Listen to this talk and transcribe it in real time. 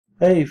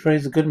Hey,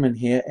 Fraser Goodman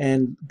here,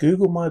 and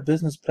Google My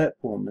Business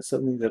platform is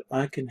something that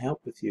I can help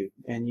with you.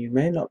 And you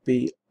may not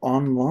be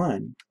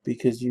online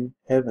because you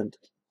haven't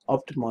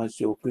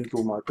optimized your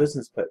Google My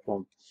Business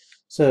platform.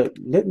 So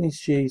let me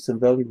share you some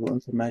valuable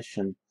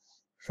information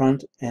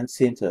front and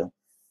center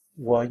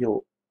while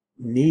you're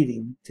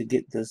needing to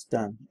get this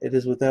done. It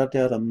is without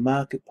doubt a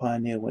market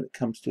pioneer when it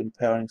comes to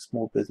empowering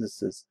small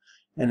businesses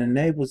and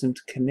enables them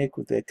to connect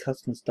with their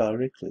customers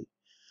directly.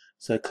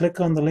 So click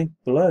on the link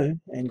below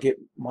and get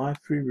my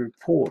free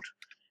report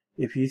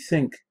if you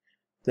think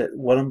that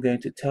what I'm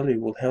going to tell you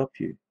will help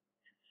you.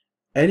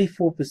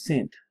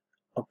 84%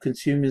 of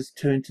consumers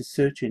turn to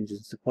search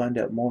engines to find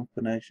out more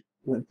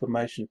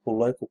information for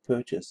local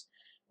purchase,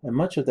 and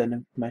much of that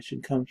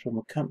information comes from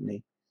a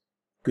company,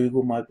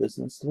 Google My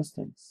Business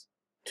Listings.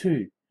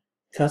 2.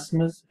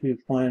 Customers who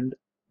find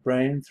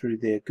brand through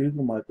their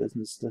Google My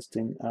Business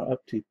listing are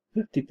up to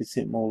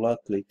 50% more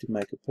likely to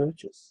make a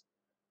purchase.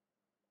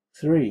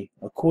 3.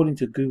 According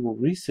to Google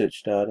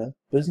research data,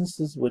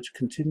 businesses which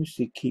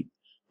continuously keep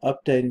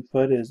updating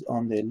photos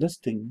on their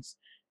listings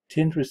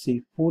tend to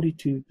receive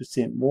 42%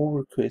 more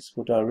requests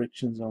for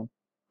directions on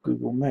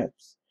Google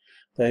Maps.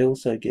 They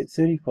also get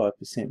 35%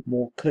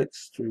 more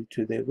clicks through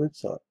to their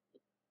website.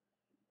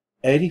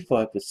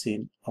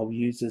 85% of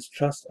users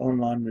trust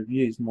online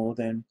reviews more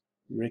than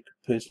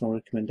personal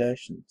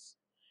recommendations.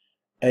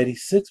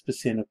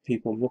 86% of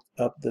people look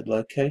up the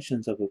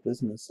locations of a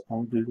business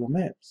on Google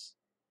Maps.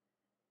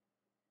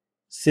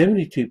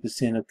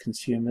 72% of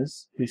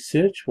consumers who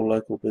search for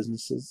local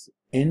businesses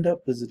end up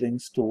visiting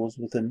stores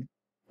within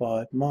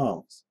 5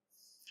 miles.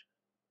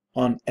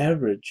 On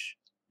average,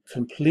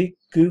 complete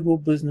Google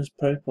business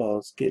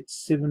profiles get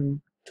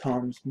 7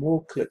 times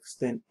more clicks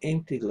than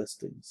empty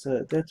listings.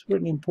 So that's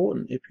really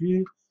important. If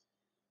you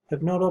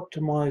have not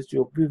optimized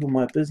your Google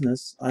My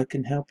Business, I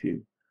can help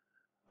you.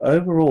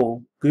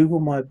 Overall, Google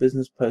My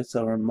Business posts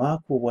are a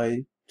remarkable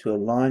way to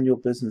align your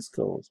business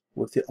goals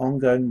with the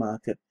ongoing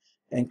market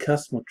and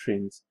customer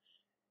trends,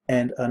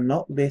 and are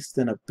not less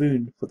than a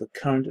boon for the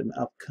current and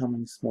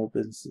upcoming small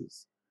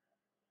businesses.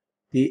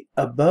 The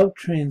above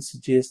trend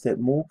suggests that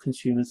more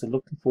consumers are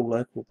looking for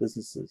local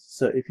businesses.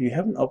 So if you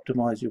haven't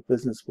optimized your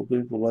business for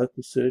Google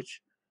local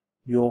search,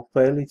 you're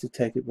failing to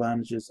take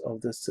advantages of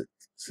this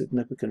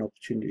significant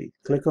opportunity.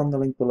 Click on the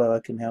link below,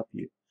 I can help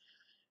you.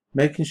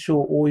 Making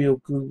sure all your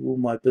Google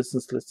My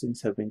Business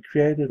listings have been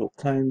created or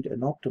claimed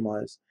and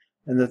optimized,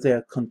 and that they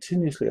are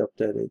continuously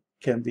updated,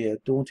 can be a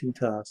daunting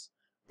task,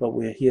 but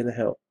we're here to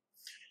help.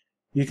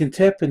 You can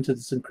tap into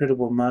this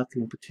incredible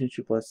marketing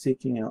potential by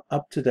seeking our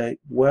up-to-date,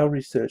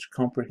 well-researched,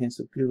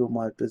 comprehensive Google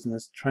My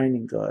Business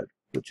training guide,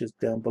 which is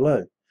down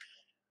below.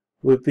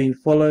 We've been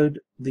followed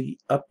the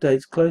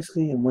updates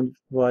closely and want to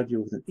provide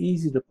you with an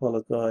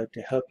easy-to-follow guide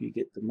to help you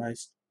get the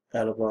most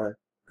out of our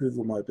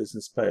Google My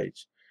Business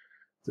page.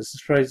 This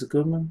is Fraser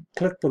Goodman.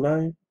 Click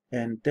below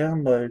and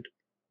download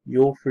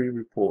your free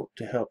report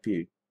to help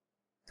you.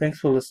 Thanks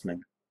for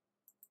listening.